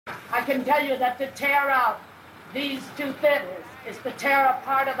can tell you that to tear out these two theaters is to tear a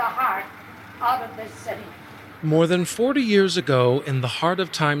part of the heart out of this city. More than 40 years ago, in the heart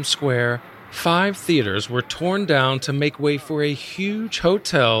of Times Square, 5 theaters were torn down to make way for a huge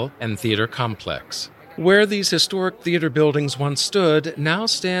hotel and theater complex. Where these historic theater buildings once stood now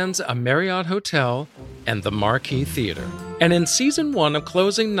stands a Marriott Hotel and the Marquis Theater. And in Season 1 of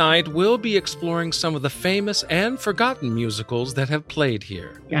Closing Night, we'll be exploring some of the famous and forgotten musicals that have played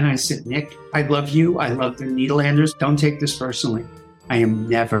here. And I said, Nick, I love you. I love the Nederlanders. Don't take this personally. I am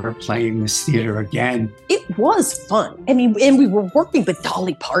never playing this theater again. It was fun. I mean, and we were working with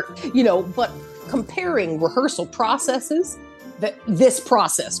Dolly Parton, but comparing rehearsal processes, this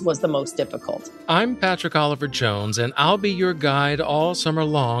process was the most difficult. I'm Patrick Oliver Jones, and I'll be your guide all summer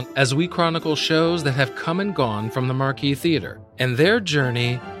long as we chronicle shows that have come and gone from the Marquis Theater and their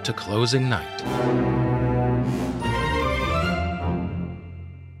journey to closing night.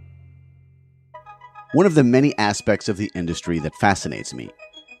 One of the many aspects of the industry that fascinates me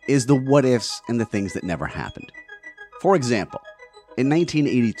is the what-ifs and the things that never happened. For example, in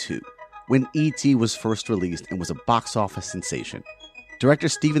 1982, when E.T. was first released and was a box office sensation, director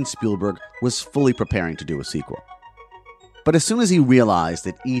Steven Spielberg was fully preparing to do a sequel. But as soon as he realized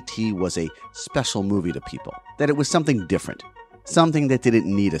that E.T. was a special movie to people, that it was something different, something that didn't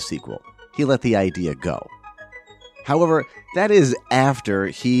need a sequel, he let the idea go. However, that is after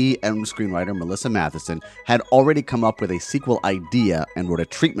he and screenwriter Melissa Matheson had already come up with a sequel idea and wrote a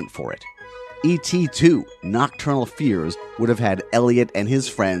treatment for it. E.T. 2, Nocturnal Fears, would have had Elliot and his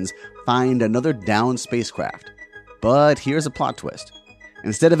friends find another downed spacecraft. But here's a plot twist.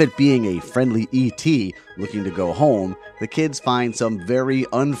 Instead of it being a friendly E.T. looking to go home, the kids find some very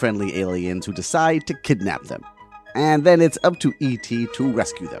unfriendly aliens who decide to kidnap them. And then it's up to E.T. to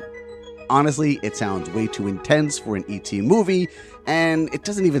rescue them. Honestly, it sounds way too intense for an E.T. movie, and it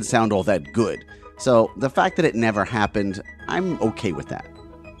doesn't even sound all that good. So the fact that it never happened, I'm okay with that.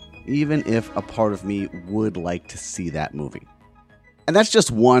 Even if a part of me would like to see that movie. And that's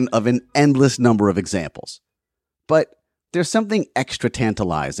just one of an endless number of examples. But there's something extra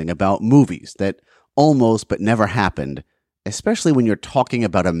tantalizing about movies that almost but never happened, especially when you're talking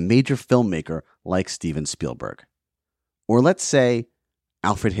about a major filmmaker like Steven Spielberg. Or let's say,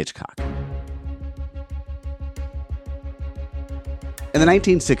 Alfred Hitchcock. In the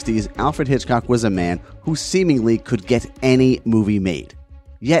 1960s, Alfred Hitchcock was a man who seemingly could get any movie made,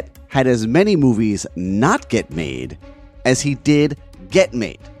 yet had as many movies not get made as he did get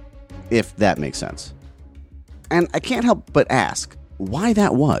made, if that makes sense. And I can't help but ask why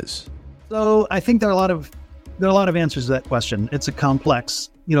that was. So I think there are a lot of answers to that question. It's a complex,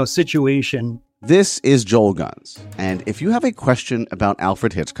 situation. This is Joel Guns, and if you have a question about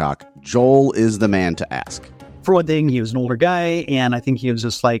Alfred Hitchcock, Joel is the man to ask. For one thing, he was an older guy, and I think he was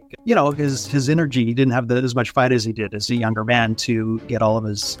just like, his energy. He didn't have as much fight as he did as a younger man to get all of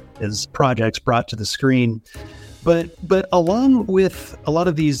his projects brought to the screen. But along with a lot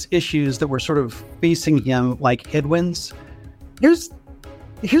of these issues that were sort of facing him like headwinds, here's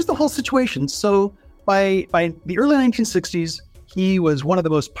the whole situation. So by the early 1960s, he was one of the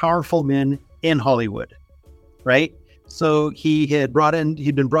most powerful men in Hollywood, right? So he'd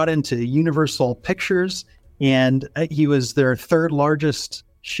been brought into Universal Pictures, and he was their third largest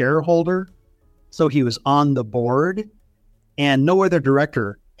shareholder. So he was on the board, and no other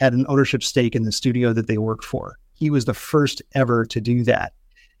director had an ownership stake in the studio that they worked for. He was the first ever to do that.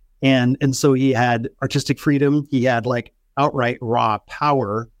 And so he had artistic freedom. He had like outright raw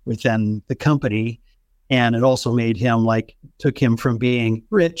power within the company. And it also made him took him from being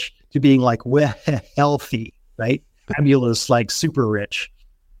rich to being healthy, right? Fabulous, super rich.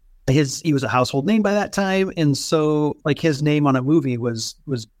 He was a household name by that time. And so his name on a movie was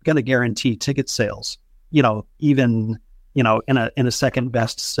going to guarantee ticket sales, even, in a second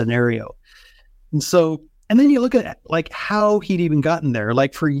best scenario. And then you look at how he'd even gotten there.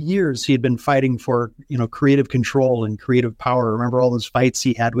 For years, he had been fighting for, creative control and creative power. Remember all those fights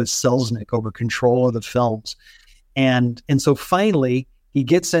he had with Selznick over control of the films. And so finally he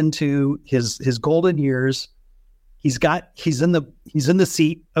gets into his golden years. He's in the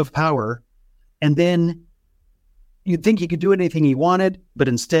seat of power. And then you'd think he could do anything he wanted, but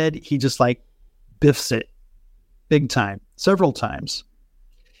instead he just biffs it big time, several times.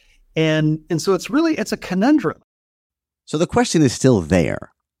 And so it's a conundrum. So the question is still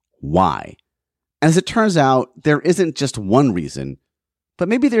there. Why? As it turns out, there isn't just one reason, but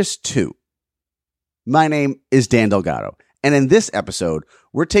maybe there's two. My name is Dan Delgado, and in this episode,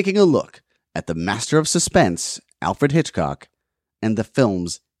 we're taking a look at the master of suspense, Alfred Hitchcock, and the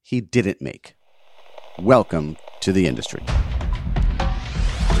films he didn't make. Welcome to the industry.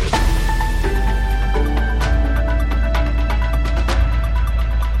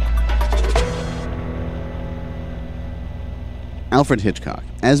 Alfred Hitchcock,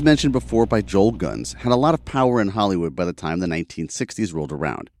 as mentioned before by Joel Gunz, had a lot of power in Hollywood by the time the 1960s rolled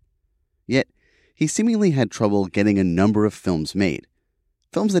around. Yet, he seemingly had trouble getting a number of films made,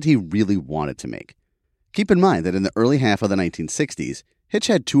 films that he really wanted to make. Keep in mind that in the early half of the 1960s, Hitch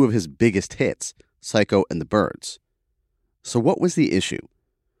had two of his biggest hits, Psycho and The Birds. So what was the issue?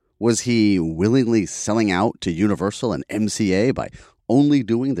 Was he willingly selling out to Universal and MCA by only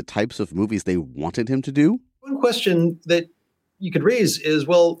doing the types of movies they wanted him to do? One question that you could raise is,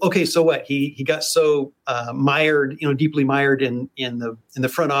 well, okay, so what? He got so mired, deeply mired in the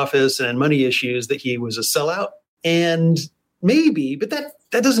front office and money issues that he was a sellout, and maybe, but that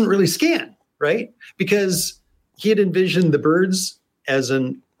doesn't really scan, right? Because he had envisioned The Birds as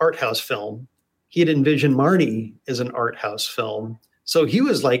an art house film. He had envisioned Marnie as an art house film. So he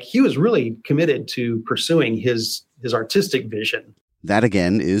was really committed to pursuing his artistic vision. That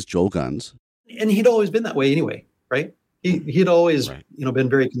again is Joel Gunz. And he'd always been that way anyway, right? He'd always, been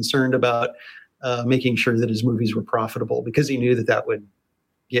very concerned about making sure that his movies were profitable, because he knew that would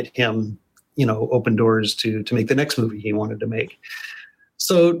get him, open doors to make the next movie he wanted to make.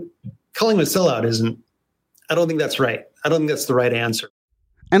 So calling him a sellout I don't think that's right. I don't think that's the right answer.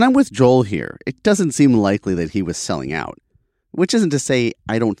 And I'm with Joel here. It doesn't seem likely that he was selling out, which isn't to say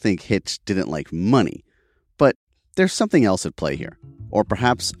I don't think Hitch didn't like money, but there's something else at play here. Or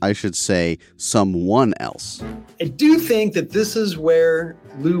perhaps I should say someone else. I do think that this is where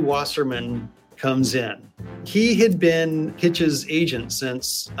Lew Wasserman comes in. He had been Hitch's agent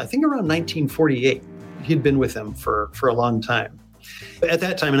since, I think, around 1948. He'd been with him for a long time. At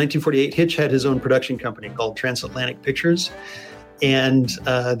that time, in 1948, Hitch had his own production company called Transatlantic Pictures. And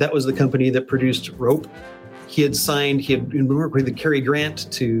that was the company that produced Rope. He had worked with Cary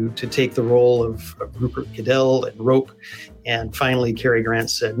Grant to take the role of Rupert Cadell in Rope. And finally, Cary Grant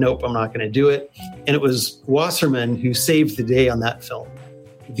said, nope, I'm not going to do it. And it was Wasserman who saved the day on that film,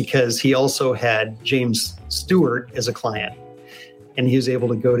 because he also had James Stewart as a client. And he was able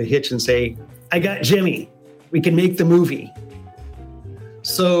to go to Hitch and say, I got Jimmy. We can make the movie.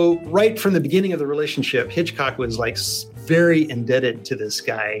 So right from the beginning of the relationship, Hitchcock was very indebted to this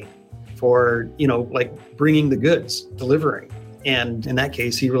guy for, bringing the goods, delivering. And in that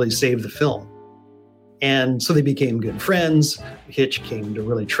case, he really saved the film. And so they became good friends. Hitch came to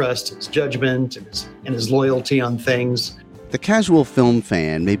really trust his judgment and his loyalty on things. The casual film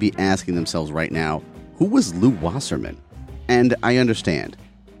fan may be asking themselves right now, who was Lew Wasserman? And I understand.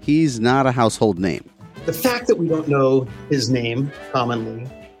 He's not a household name. The fact that we don't know his name commonly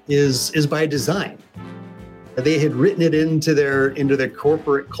is by design. They had written it into their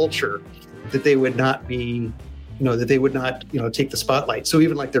corporate culture that they would not be, take the spotlight. So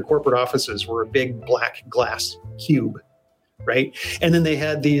even their corporate offices were a big black glass cube, right? And then they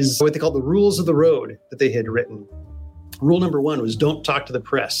had these, what they call the rules of the road that they had written. Rule number 1 was don't talk to the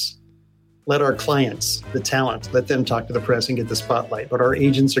press. Let our clients, the talent, let them talk to the press and get the spotlight. But our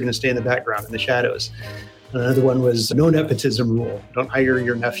agents are going to stay in the background, in the shadows. Another one was no nepotism rule. Don't hire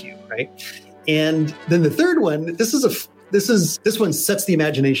your nephew, right? And then the third one, this one sets the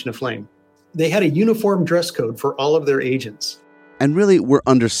imagination aflame. They had a uniform dress code for all of their agents. And really, we're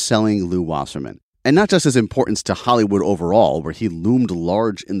underselling Lew Wasserman. And not just his importance to Hollywood overall, where he loomed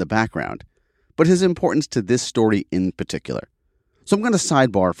large in the background, but his importance to this story in particular. So I'm going to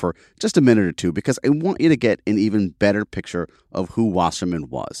sidebar for just a minute or two, because I want you to get an even better picture of who Wasserman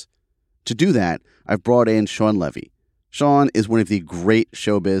was. To do that, I've brought in Sean Levy. Sean is one of the great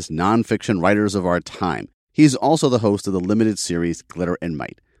showbiz nonfiction writers of our time. He's also the host of the limited series Glitter and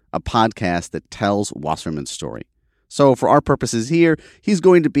Might, a podcast that tells Wasserman's story. So for our purposes here, he's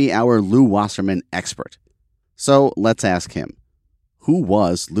going to be our Lew Wasserman expert. So let's ask him, who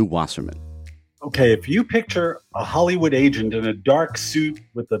was Lew Wasserman? Okay, if you picture a Hollywood agent in a dark suit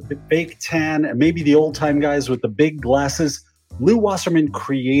with a fake tan and maybe the old-time guys with the big glasses, Lew Wasserman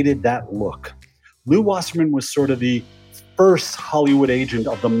created that look. Lew Wasserman was sort of the first Hollywood agent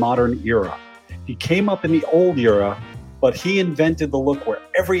of the modern era. He came up in the old era, but he invented the look where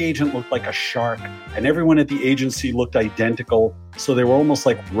every agent looked like a shark and everyone at the agency looked identical, so they were almost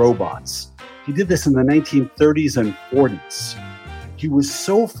like robots. He did this in the 1930s and 40s. He was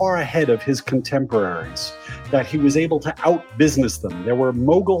so far ahead of his contemporaries that he was able to out-business them. There were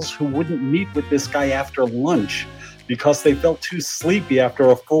moguls who wouldn't meet with this guy after lunch because they felt too sleepy after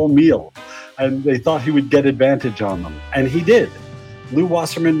a full meal, and they thought he would get advantage on them. And he did. Lew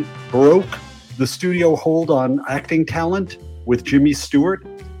Wasserman broke the studio hold on acting talent with Jimmy Stewart.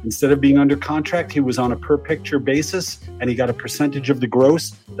 Instead of being under contract, he was on a per-picture basis, and he got a percentage of the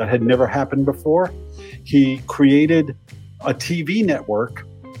gross that had never happened before. He created a TV network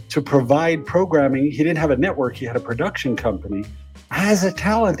to provide programming. He didn't have a network, he had a production company as a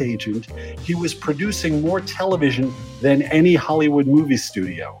talent agent, he was producing more television than any Hollywood movie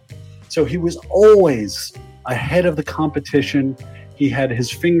studio. So he was always ahead of the competition. He had his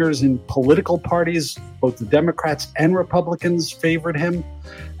fingers in political parties. Both the Democrats and Republicans favored him.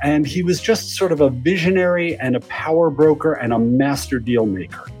 And he was just sort of a visionary and a power broker and a master deal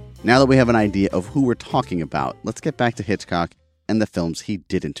maker. Now that we have an idea of who we're talking about, let's get back to Hitchcock and the films he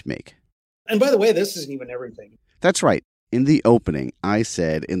didn't make. And by the way, this isn't even everything. That's right. In the opening, I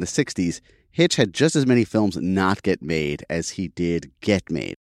said in the 60s, Hitch had just as many films not get made as he did get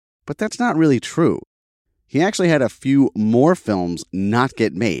made. But that's not really true. He actually had a few more films not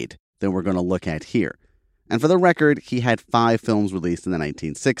get made than we're going to look at here. And for the record, he had 5 films released in the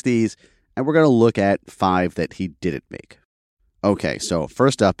 1960s, and we're going to look at 5 that he didn't make. Okay, so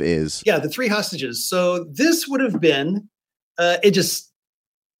first up is... Yeah, The Three Hostages. So this would have been,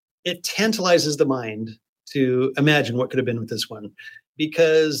 it tantalizes the mind to imagine what could have been with this one.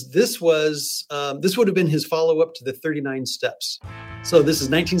 Because this would have been his follow-up to the 39 Steps. So this is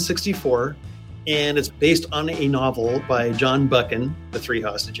 1964. And it's based on a novel by John Buchan, The Three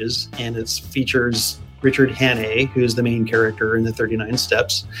Hostages, and it features Richard Hannay, who's the main character in the 39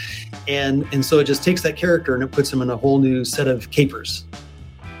 Steps. And so it just takes that character and it puts him in a whole new set of capers.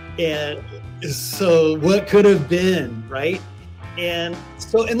 And so what could have been, right? And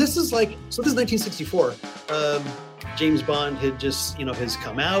this is 1964. James Bond had just, has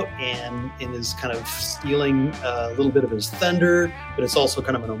come out and is kind of stealing a little bit of his thunder, but it's also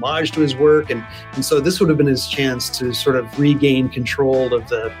kind of an homage to his work. And so this would have been his chance to sort of regain control of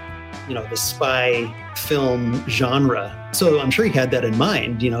the spy film genre. So I'm sure he had that in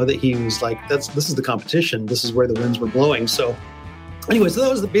mind, that he was like, this is the competition. This is where the winds were blowing. So anyway, so that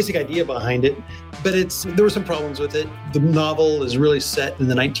was the basic idea behind it, but there were some problems with it. The novel is really set in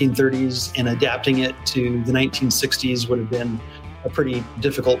the 1930s, and adapting it to the 1960s would have been a pretty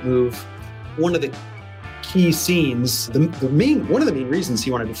difficult move. One of the key scenes, one of the main reasons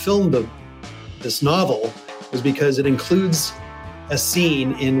he wanted to film this novel was because it includes a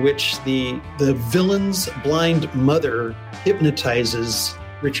scene in which the villain's blind mother hypnotizes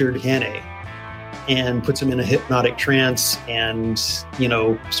Richard Hannay and puts him in a hypnotic trance and,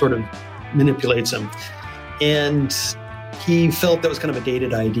 sort of manipulates him. And he felt that was kind of a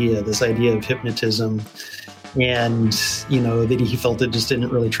dated idea, this idea of hypnotism. And, that he felt it just didn't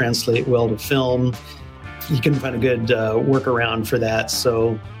really translate well to film. He couldn't find a good workaround for that.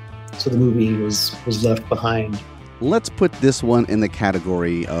 So the movie was left behind. Let's put this one in the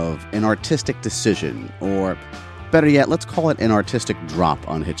category of an artistic decision, or better yet, let's call it an artistic drop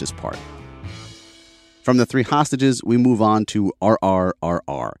on Hitch's part. From The Three Hostages, we move on to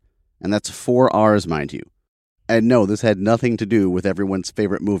RRRR. And that's 4 R's, mind you. And no, this had nothing to do with everyone's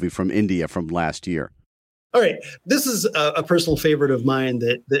favorite movie from India from last year. All right. This is a personal favorite of mine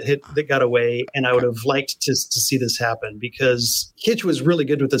that got away, and I would have liked to see this happen because Hitch was really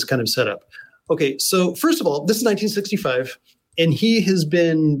good with this kind of setup. Okay, so first of all, this is 1965, and he has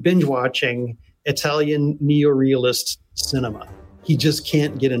been binge-watching Italian neorealist cinema. He just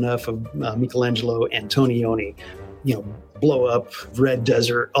can't get enough of Michelangelo Antonioni, Blow Up, Red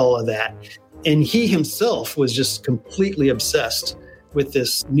Desert, all of that. And he himself was just completely obsessed with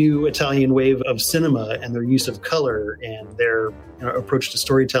this new Italian wave of cinema and their use of color and their approach to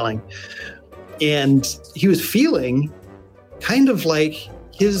storytelling. And he was feeling kind of like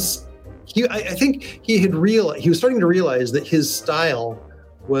I think he was starting to realize that his style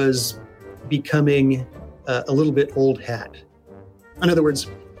was becoming a little bit old hat. In other words,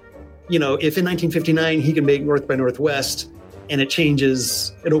 if in 1959 he can make North by Northwest and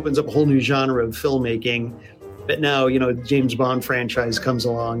it opens up a whole new genre of filmmaking, but now, James Bond franchise comes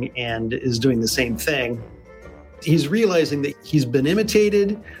along and is doing the same thing. He's realizing that he's been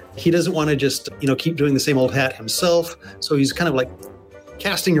imitated. He doesn't want to just, keep doing the same old hat himself. So he's kind of like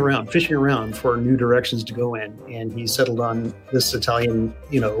casting around, fishing around for new directions to go in. And he settled on this Italian,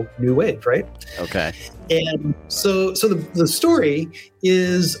 new wave, right? Okay. And so the story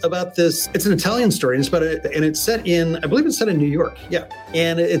is about this. It's an Italian story, and it's set in, I believe it's set in New York. Yeah.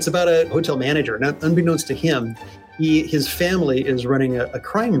 And it's about a hotel manager. Now, unbeknownst to him, his family is running a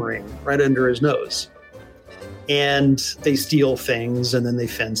crime ring right under his nose. And they steal things and then they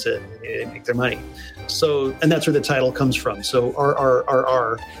fence it and they make their money. So, and that's where the title comes from. So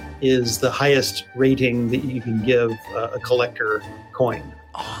RRRR is the highest rating that you can give a collector coin.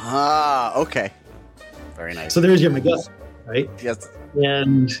 Ah, okay. Very nice. So there's your MacGuffin, right? Yes.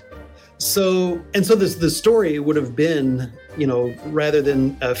 And so the story would have been, rather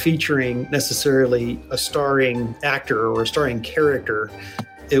than featuring necessarily a starring actor or a starring character,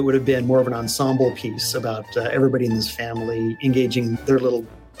 It would have been more of an ensemble piece about everybody in this family engaging their little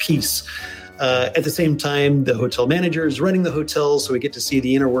piece. At the same time, the hotel manager is running the hotel, so we get to see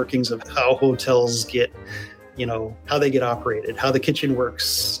the inner workings of how hotels get, how they get operated, how the kitchen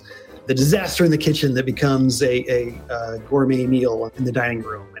works, the disaster in the kitchen that becomes a gourmet meal in the dining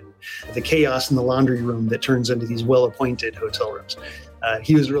room, and the chaos in the laundry room that turns into these well-appointed hotel rooms.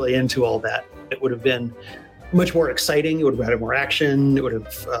 He was really into all that. It would have been much more exciting. It would have had more action. It would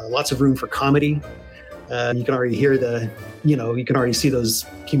have lots of room for comedy. You can already hear you can already see those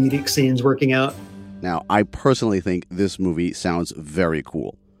comedic scenes working out. Now, I personally think this movie sounds very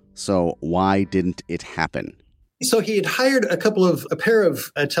cool. So why didn't it happen? So he had hired a pair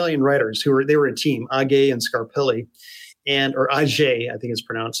of Italian writers they were a team, Age and Scarpelli, or Age, I think it's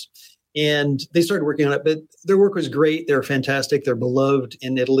pronounced. And they started working on it, but their work was great. They were fantastic. They're beloved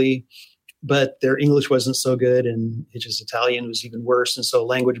in Italy, but their English wasn't so good, and Hitch's Italian was even worse. And so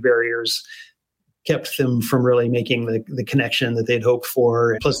language barriers kept them from really making the connection that they'd hoped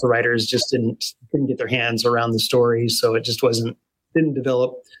for. Plus, the writers just couldn't get their hands around the story, so it just didn't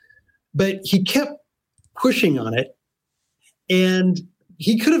develop. But he kept pushing on it, and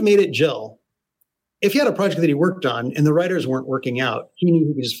he could have made it gel. If he had a project that he worked on and the writers weren't working out, he knew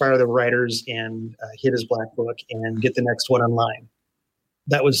he could just fire the writers and hit his black book and get the next one online.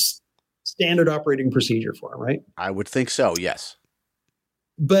 That was standard operating procedure for him, right? I would think so, yes.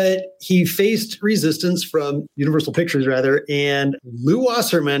 But he faced resistance from Universal Pictures, and Lew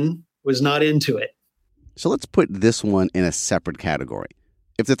Wasserman was not into it. So let's put this one in a separate category.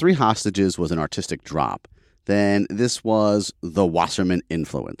 If The Three Hostages was an artistic drop, then this was the Wasserman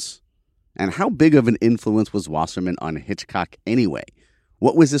influence. And how big of an influence was Wasserman on Hitchcock anyway?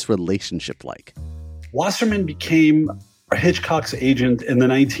 What was this relationship like? Wasserman became Hitchcock's agent in the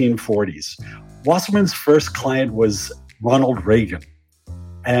 1940s. Wasserman's first client was Ronald Reagan.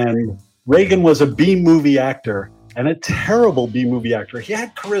 And Reagan was a B-movie actor, and a terrible B-movie actor. He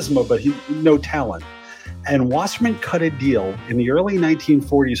had charisma, but no talent. And Wasserman cut a deal in the early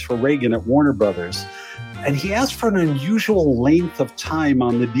 1940s for Reagan at Warner Brothers, and he asked for an unusual length of time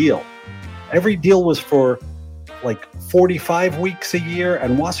on the deal. Every deal was for like 45 weeks a year,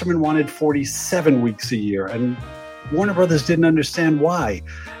 and Wasserman wanted 47 weeks a year, and Warner Brothers didn't understand why.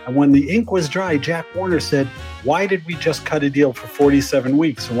 And when the ink was dry, Jack Warner said, "Why did we just cut a deal for 47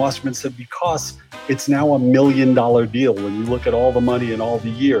 weeks? And Wasserman said, "Because it's now $1 million deal when you look at all the money and all the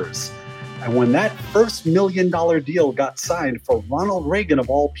years." And when that first $1 million deal got signed for Ronald Reagan, of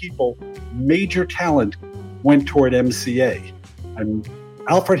all people, major talent went toward MCA. And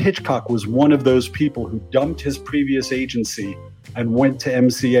Alfred Hitchcock was one of those people who dumped his previous agency and went to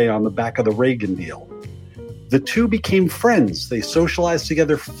MCA on the back of the Reagan deal. The two became friends. They socialized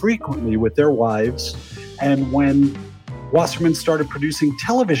together frequently with their wives. And when Wasserman started producing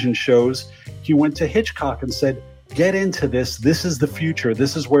television shows, he went to Hitchcock and said, "Get into this. This is the future.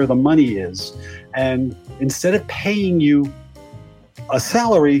 This is where the money is. And instead of paying you a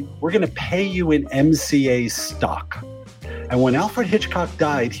salary, we're going to pay you in MCA stock." And when Alfred Hitchcock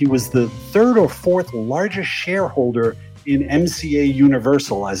died, he was the third or fourth largest shareholder in MCA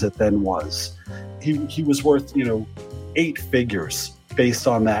Universal, as it then was. He was worth, 8 figures based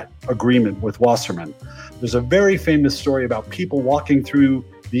on that agreement with Wasserman. There's a very famous story about people walking through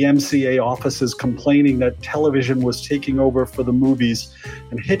the MCA offices complaining that television was taking over for the movies.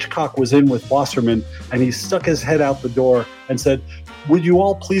 And Hitchcock was in with Wasserman, and he stuck his head out the door and said, "Would you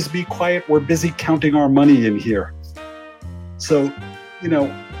all please be quiet? We're busy counting our money in here." So,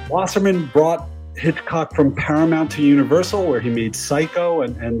 Wasserman brought Hitchcock from Paramount to Universal, where he made Psycho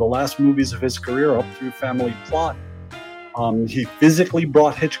and the last movies of his career up through Family Plot. He physically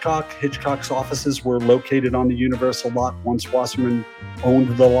brought Hitchcock. Hitchcock's offices were located on the Universal lot once Wasserman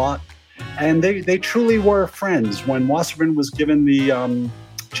owned the lot. And they truly were friends. When Wasserman was given the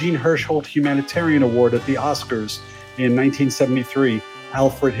Jean Hirschholt Humanitarian Award at the Oscars in 1973,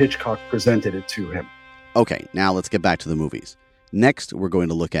 Alfred Hitchcock presented it to him. Okay, now let's get back to the movies. Next, we're going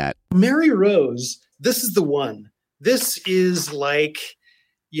to look at Mary Rose. This is the one. This is like,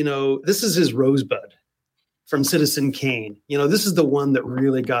 this is his Rosebud from Citizen Kane. This is the one that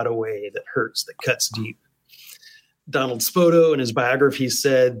really got away, that hurts, that cuts deep. Donald Spoto in his biography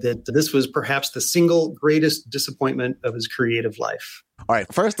said that this was perhaps the single greatest disappointment of his creative life. All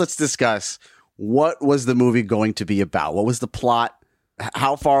right, first let's discuss what was the movie going to be about? What was the plot?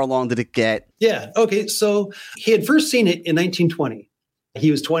 How far along did it get? Yeah. Okay. So he had first seen it in 1920. He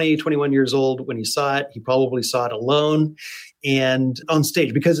was 21 years old when he saw it. He probably saw it alone and on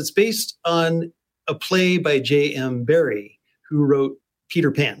stage because it's based on a play by J.M. Barrie, who wrote Peter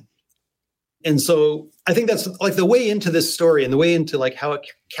Pan. And so I think that's like the way into this story and the way into like how it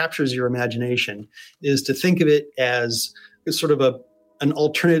captures your imagination is to think of it as sort of an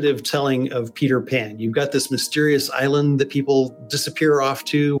alternative telling of Peter Pan. You've got this mysterious island that people disappear off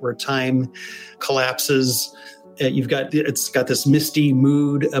to where time collapses. It's got this misty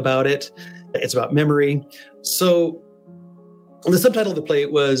mood about it. It's about memory. So the subtitle of the play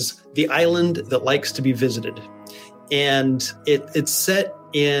was The Island That Likes to Be Visited. And it's set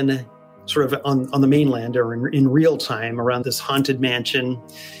in sort of on the mainland or in real time around this haunted mansion.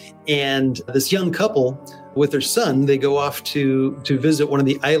 And this young couple with their son, they go off to visit one of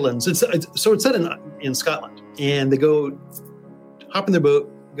the islands. So it's set in Scotland. And they hop in their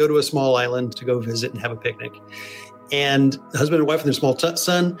boat, go to a small island to go visit and have a picnic. And the husband and wife and their small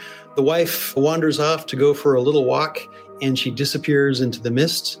son, the wife wanders off to go for a little walk, and she disappears into the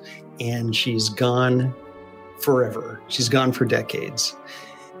mist, and she's gone forever. She's gone for decades.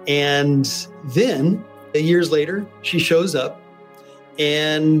 And then years later, she shows up,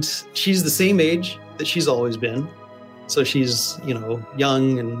 and she's the same age that she's always been. So she's,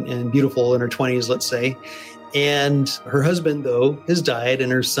 young and beautiful in her 20s, let's say. And her husband, though, has died,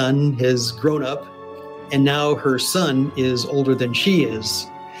 and her son has grown up. And now her son is older than she is.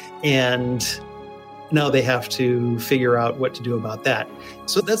 And now they have to figure out what to do about that.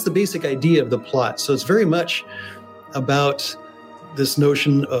 So that's the basic idea of the plot. So it's very much about this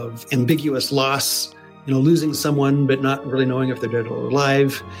notion of ambiguous loss, losing someone, but not really knowing if they're dead or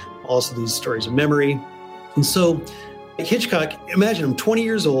alive. Also these stories of memory. And so Hitchcock, imagine him 20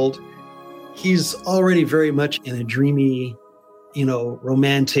 years old. He's already very much in a dreamy,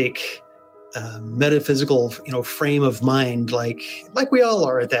 romantic, metaphysical, frame of mind, like we all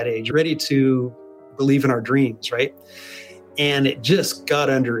are at that age, ready to believe in our dreams, right? And it just got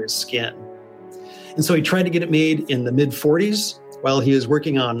under his skin. And so he tried to get it made in the mid-40s. While he was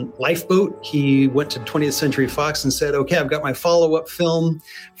working on Lifeboat, he went to 20th Century Fox and said, okay, I've got my follow-up film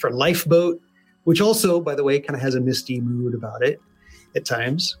for Lifeboat, which also, by the way, kind of has a misty mood about it at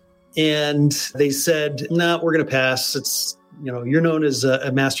times. And they said, no, we're going to pass. It's, you're known as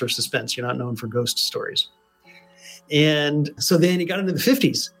a master of suspense. You're not known for ghost stories. And so then he got into the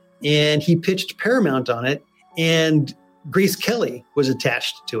 50s and he pitched Paramount on it, and Grace Kelly was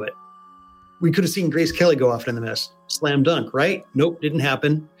attached to it. We could have seen Grace Kelly go off in the mist. Slam dunk, right? Nope, didn't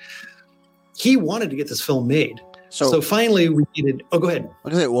happen. He wanted to get this film made. So finally we needed, go ahead.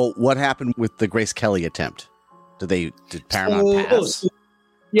 Okay, well, what happened with the Grace Kelly attempt? Did Paramount pass?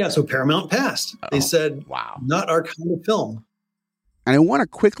 So Paramount passed. They said, wow, not our kind of film. And I want to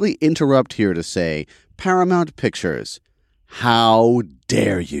quickly interrupt here to say, Paramount Pictures, how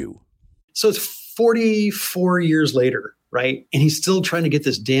dare you? So it's 44 years later, right? And he's still trying to get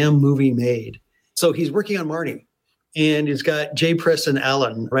this damn movie made. So he's working on Marnie, and he's got J. Preston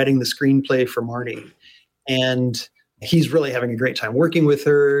Allen writing the screenplay for Marnie. And he's really having a great time working with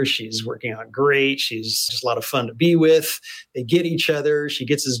her. She's working out great. She's just a lot of fun to be with. They get each other. She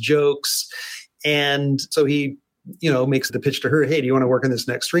gets his jokes. And so he, makes the pitch to her. Hey, do you want to work on this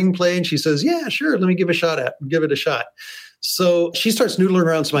next screenplay? And she says, yeah, sure. Let me give it a shot. So she starts noodling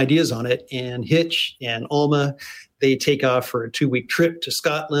around some ideas on it. And Hitch and Alma, they take off for a 2-week trip to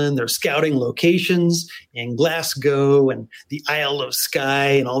Scotland. They're scouting locations in Glasgow and the Isle of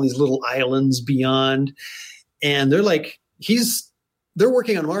Skye and all these little islands beyond. And they're like, they're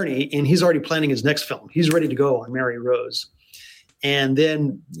working on Marnie, and he's already planning his next film. He's ready to go on Mary Rose. And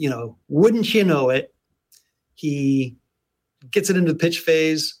then, wouldn't you know it, he gets it into the pitch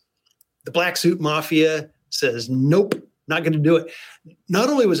phase. The Black Suit Mafia says, nope, not going to do it. Not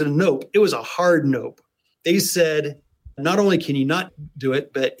only was it a nope, it was a hard nope. They said, not only can you not do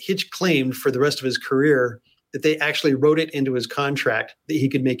it, but Hitch claimed for the rest of his career that they actually wrote it into his contract that he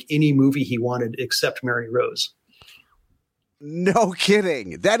could make any movie he wanted except Mary Rose. No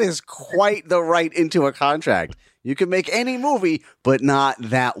kidding. That is quite the right into a contract. You can make any movie, but not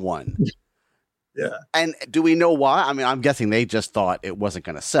that one. Yeah. And do we know why? I mean, I'm guessing they just thought it wasn't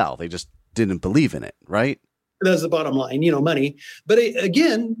going to sell. They just didn't believe in it, right? That's the bottom line, money. But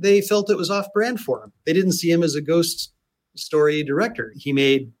again, they felt it was off-brand for him. They didn't see him as a ghost story director. He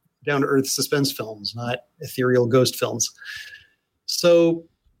made down-to-earth suspense films, not ethereal ghost films. So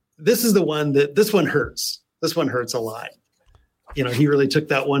this is the one this one hurts. This one hurts a lot. He really took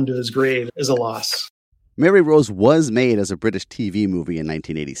that one to his grave as a loss. Mary Rose was made as a British TV movie in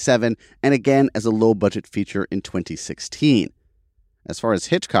 1987, and again as a low-budget feature in 2016. As far as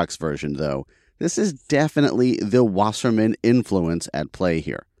Hitchcock's version, though, this is definitely the Wasserman influence at play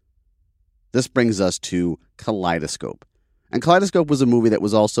here. This brings us to Kaleidoscope. And Kaleidoscope was a movie that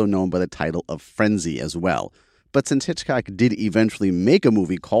was also known by the title of Frenzy as well. But since Hitchcock did eventually make a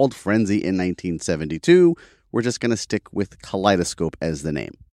movie called Frenzy in 1972, we're just going to stick with Kaleidoscope as the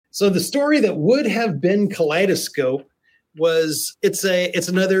name. So the story that would have been Kaleidoscope was it's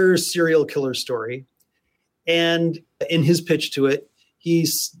another serial killer story. And in his pitch to it,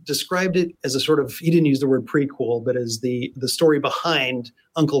 he's described it as a sort of, he didn't use the word prequel, but as the story behind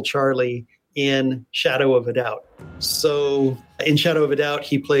Uncle Charlie in Shadow of a Doubt. So in Shadow of a Doubt,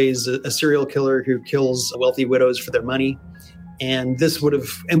 he plays a serial killer who kills wealthy widows for their money. And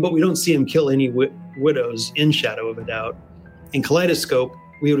but we don't see him kill any widows in Shadow of a Doubt. In Kaleidoscope,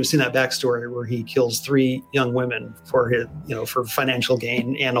 we would have seen that backstory where he kills 3 young women for his, for financial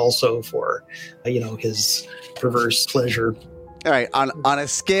gain and also for, his perverse pleasure. All right, on a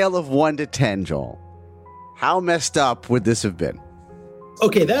scale of 1 to 10, Joel, how messed up would this have been?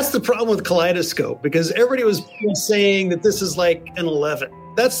 Okay, that's the problem with Kaleidoscope, because everybody was saying that this is like an 11.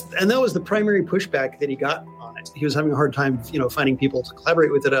 That was the primary pushback that he got on it. He was having a hard time, finding people to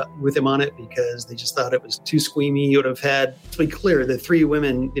collaborate with him on it because they just thought it was too squeamy. He would have had, to be clear, the 3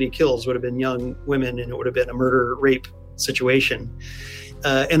 women that he kills would have been young women, and it would have been a murder-rape situation.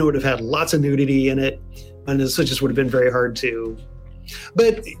 And it would have had lots of nudity in it, and so it just would have been very hard to.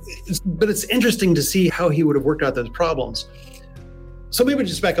 But it's interesting to see how he would have worked out those problems. So maybe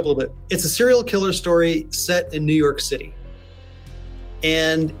just back up a little bit. It's a serial killer story set in New York City.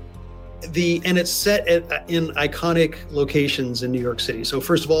 And it's set in iconic locations in New York City. So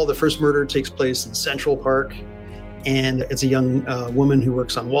first of all, the first murder takes place in Central Park, and it's a young woman who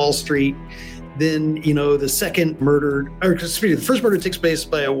works on Wall Street. Then, the the first murder takes place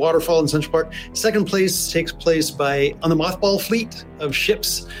by a waterfall in Central Park. Second place takes place on the mothball fleet of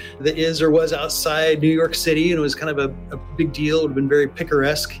ships that is or was outside New York City. And it was kind of a big deal. It would have been very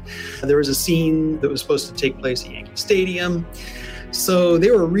picaresque. There was a scene that was supposed to take place at Yankee Stadium. So they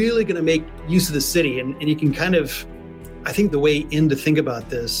were really going to make use of the city. And you can I think the way in to think about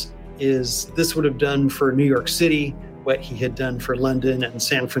this is this would have done for New York City what he had done for London and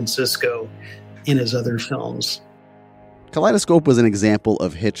San Francisco in his other films. Kaleidoscope was an example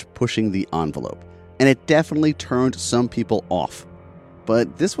of Hitch pushing the envelope, and it definitely turned some people off.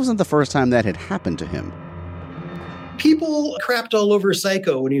 But this wasn't the first time that had happened to him. People crapped all over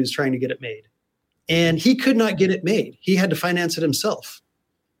Psycho when he was trying to get it made. And he could not get it made. He had to finance it himself.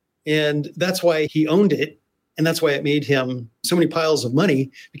 And that's why he owned it. And that's why it made him so many piles of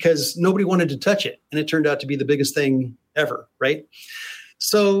money, because nobody wanted to touch it. And it turned out to be the biggest thing ever, right?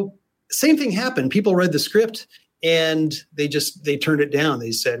 So same thing happened. People read the script and they turned it down.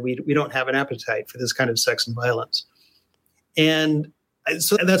 They said, we don't have an appetite for this kind of sex and violence. And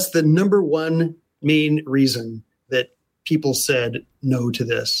so that's the number one main reason that people said no to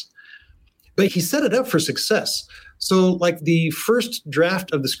this. But he set it up for success. So the first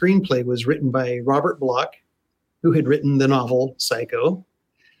draft of the screenplay was written by Robert Bloch, who had written the novel Psycho.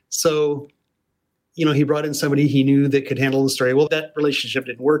 So, he brought in somebody he knew that could handle the story. Well, that relationship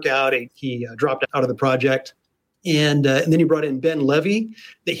didn't work out. He dropped out of the project. And then he brought in Ben Levy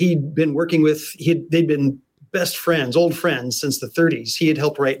that he'd been working with. They'd been best friends, old friends since the 30s. He had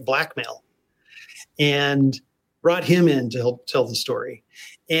helped write Blackmail and brought him in to help tell the story.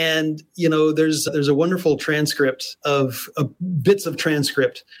 And, there's a wonderful transcript of bits of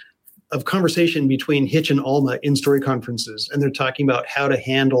transcript of conversation between Hitch and Alma in story conferences. And they're talking about how to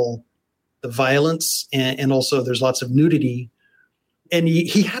handle the violence. And also there's lots of nudity. And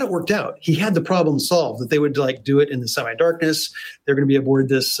he had it worked out. He had the problem solved, that they would do it in the semi-darkness. They're going to be aboard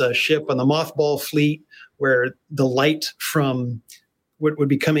this ship on the mothball fleet, where the light from would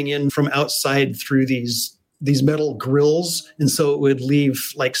be coming in from outside through these metal grills. And so it would leave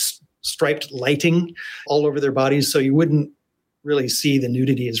striped lighting all over their bodies. So you wouldn't really see the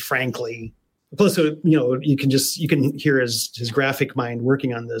nudity as frankly. Plus, you can hear his graphic mind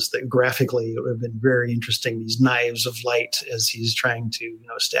working on this, that graphically it would have been very interesting, these knives of light as he's trying to,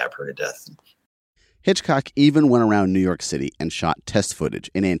 stab her to death. Hitchcock even went around New York City and shot test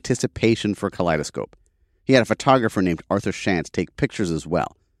footage in anticipation for Kaleidoscope. He had a photographer named Arthur Shantz take pictures as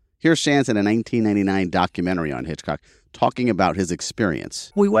well. Here's Shantz in a 1999 documentary on Hitchcock talking about his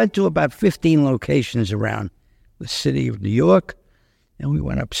experience. We went to about 15 locations around the city of New York, and we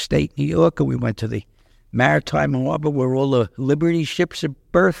went upstate New York, and we went to the Maritime Harbor where all the Liberty ships are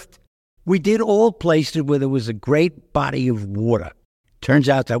berthed. We did all places where there was a great body of water. Turns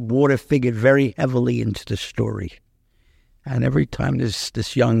out that water figured very heavily into the story. And every time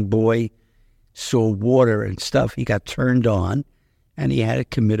this young boy saw water and stuff, he got turned on, and he had to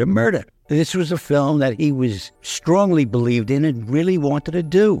commit a murder. This was a film that he was strongly believed in and really wanted to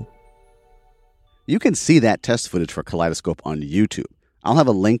do. You can see that test footage for Kaleidoscope on YouTube. I'll have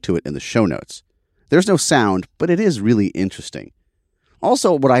a link to it in the show notes. There's no sound, but it is really interesting.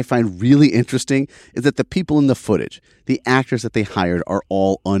 Also, what I find really interesting is that the people in the footage, the actors that they hired, are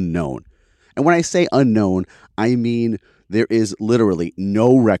all unknown. And when I say unknown, I mean there is literally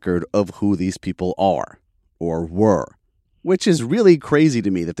no record of who these people are or were, which is really crazy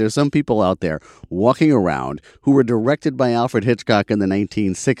to me that there's some people out there walking around who were directed by Alfred Hitchcock in the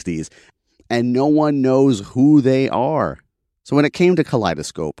 1960s, and no one knows who they are. So when it came to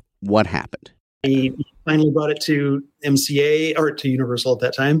Kaleidoscope, what happened? He finally brought it to MCA, or to Universal at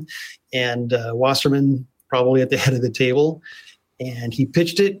that time, and Wasserman probably at the head of the table. And he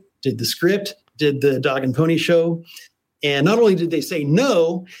pitched it, did the script, did the Dog and Pony Show. And not only did they say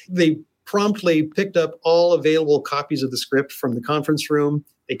no, they promptly picked up all available copies of the script from the conference room.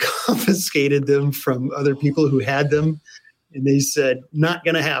 They confiscated them from other people who had them. And they said, not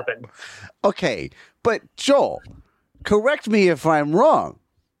going to happen. Okay, but Joel, correct me if I'm wrong.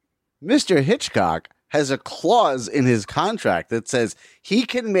 Mr. Hitchcock has a clause in his contract that says he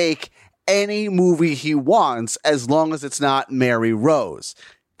can make any movie he wants as long as it's not Mary Rose.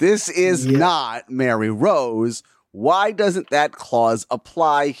 This is not Mary Rose. Why doesn't that clause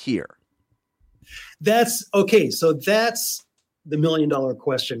apply here? That's okay. So that's the $1 million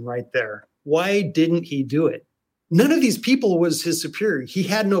question right there. Why didn't he do it? None of these people was his superior. He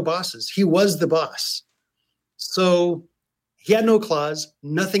had no bosses. He was the boss. So he had no clause,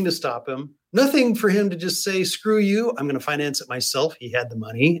 nothing to stop him, nothing for him to just say, screw you, I'm going to finance it myself. He had the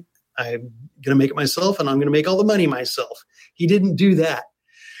money. I'm going to make it myself, and I'm going to make all the money myself. He didn't do that.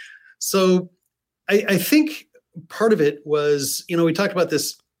 So I think part of it was, we talked about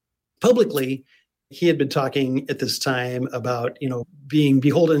this publicly. He had been talking at this time about, being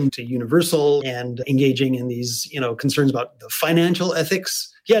beholden to Universal and engaging in these, concerns about the financial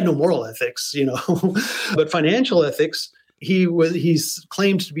ethics. He had no moral ethics, but financial ethics. He's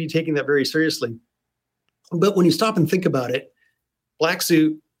claimed to be taking that very seriously. But when you stop and think about it, black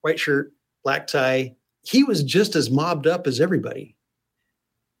suit, white shirt, black tie, he was just as mobbed up as everybody.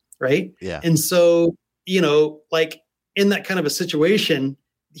 Right? Yeah. And so, like in that kind of a situation,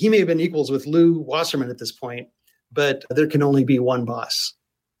 he may have been equals with Lew Wasserman at this point, but there can only be one boss.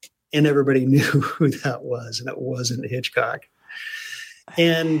 And everybody knew who that was, and it wasn't Hitchcock.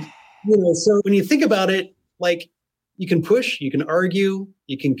 And, so when you think about it, like, you can push, you can argue,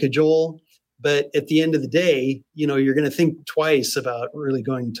 you can cajole, but at the end of the day, you're going to think twice about really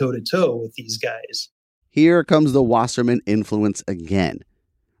going toe to toe with these guys. Here comes the Wasserman influence again.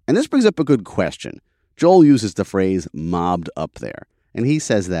 And this brings up a good question. Joel uses the phrase mobbed up there. And he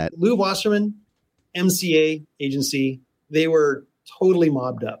says that Lew Wasserman, MCA agency, they were totally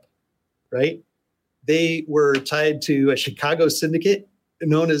mobbed up, right? They were tied to a Chicago syndicate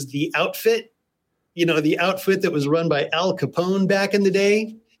known as the Outfit. The outfit that was run by Al Capone back in the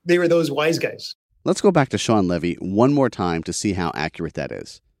day. They were those wise guys. Let's go back to Sean Levy one more time to see how accurate that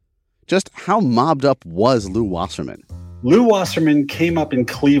is. Just how mobbed up was Lew Wasserman? Lew Wasserman came up in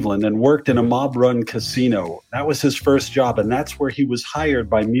Cleveland and worked in a mob-run casino. That was his first job, and that's where he was hired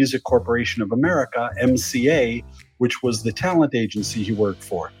by Music Corporation of America, MCA, which was the talent agency he worked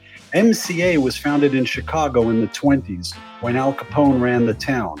for. MCA was founded in Chicago in the 1920s when Al Capone ran the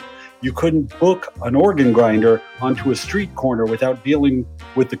town. You couldn't book an organ grinder onto a street corner without dealing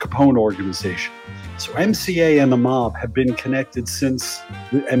with the Capone organization. So MCA and the mob have been connected since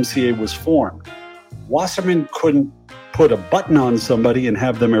the MCA was formed. Wasserman couldn't put a button on somebody and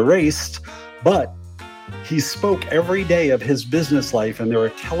have them erased, but he spoke every day of his business life, and there are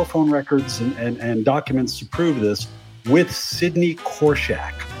telephone records and documents to prove this, with Sidney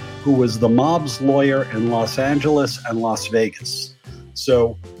Korshak, who was the mob's lawyer in Los Angeles and Las Vegas.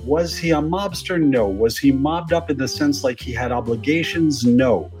 So was he a mobster? No. Was he mobbed up in the sense like he had obligations?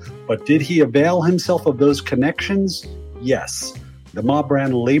 No. But did he avail himself of those connections? Yes. The mob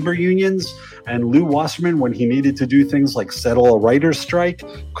ran labor unions, and Lew Wasserman, when he needed to do things like settle a writer's strike,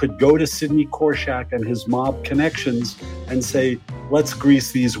 could go to Sidney Korshak and his mob connections and say, let's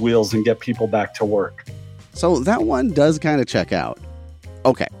grease these wheels and get people back to work. So that one does kind of check out.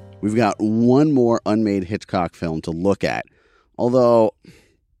 Okay, we've got one more unmade Hitchcock film to look at. Although,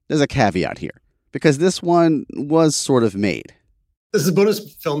 there's a caveat here, because this one was sort of made. This is a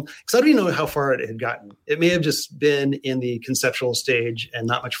bonus film, because I don't even know how far it had gotten. It may have just been in the conceptual stage and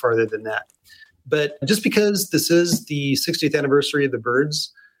not much farther than that. But just because this is the 60th anniversary of The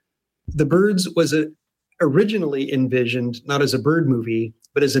Birds was originally envisioned not as a bird movie,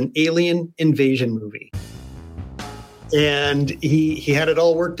 but as an alien invasion movie. And he had it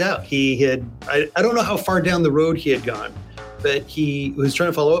all worked out. I don't know how far down the road he had gone, but he was trying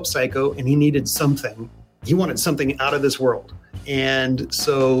to follow up Psycho, and he needed something. He wanted something out of this world. And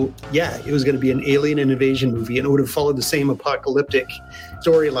so, yeah, it was going to be an alien and invasion movie, and it would have followed the same apocalyptic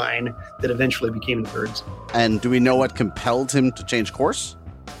storyline that eventually became The Birds. And do we know what compelled him to change course?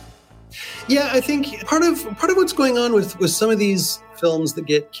 Yeah, I think part of what's going on with some of these films that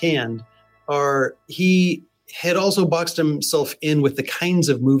get canned are he had also boxed himself in with the kinds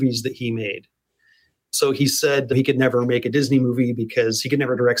of movies that he made. So he said that he could never make a Disney movie because he could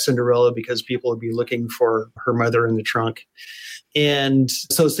never direct Cinderella because people would be looking for her mother in the trunk. And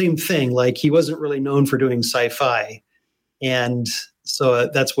so same thing, like he wasn't really known for doing sci-fi. And so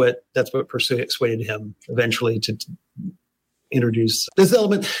that's what persuaded him eventually to introduce this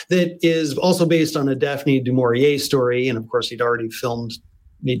element that is also based on a Daphne du Maurier story. And of course, he'd already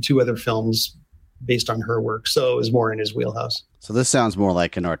made 2 other films based on her work. So it was more in his wheelhouse. So this sounds more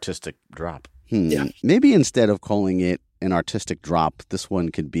like an artistic drop. Yeah. Maybe instead of calling it an artistic drop, this one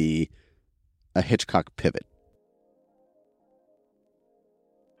could be a Hitchcock pivot.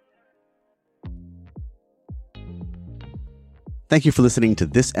 Thank you for listening to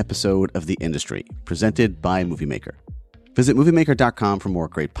this episode of The Industry, presented by Movie Maker. Visit moviemaker.com for more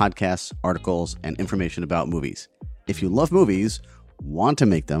great podcasts, articles, and information about movies. If you love movies, want to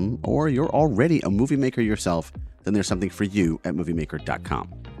make them, or you're already a movie maker yourself, then there's something for you at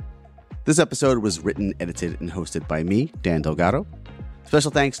moviemaker.com. This episode was written, edited, and hosted by me, Dan Delgado. Special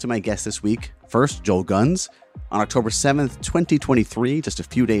thanks to my guest this week. First, Joel Guns. On October 7th, 2023, just a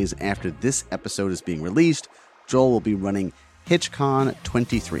few days after this episode is being released, Joel will be running HitchCon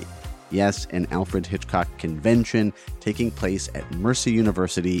 23. Yes, an Alfred Hitchcock convention taking place at Mercer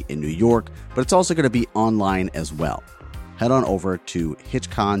University in New York, but it's also going to be online as well. Head on over to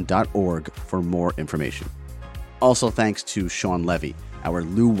hitchcon.org for more information. Also, thanks to Sean Levy, our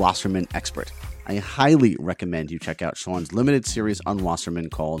Lew Wasserman expert. I highly recommend you check out Sean's limited series on Wasserman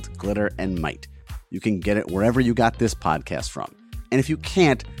called Glitter and Might. You can get it wherever you got this podcast from. And if you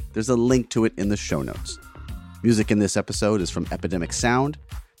can't, there's a link to it in the show notes. Music in this episode is from Epidemic Sound.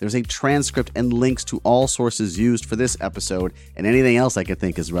 There's a transcript and links to all sources used for this episode and anything else I could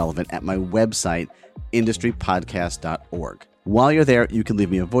think is relevant at my website, industrypodcast.org. While you're there, you can leave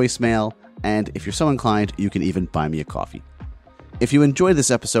me a voicemail, and if you're so inclined, you can even buy me a coffee. If you enjoyed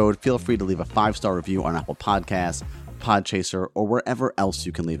this episode, feel free to leave a 5-star review on Apple Podcasts, Podchaser, or wherever else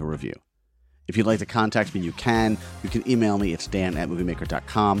you can leave a review. If you'd like to contact me, you can. You can email me. It's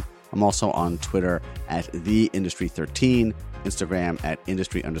dan@moviemaker.com. I'm also on Twitter at TheIndustry13, Instagram at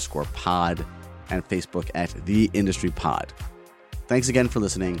industry_pod, and Facebook at TheIndustryPod. Thanks again for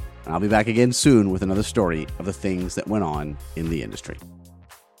listening, and I'll be back again soon with another story of the things that went on in the industry.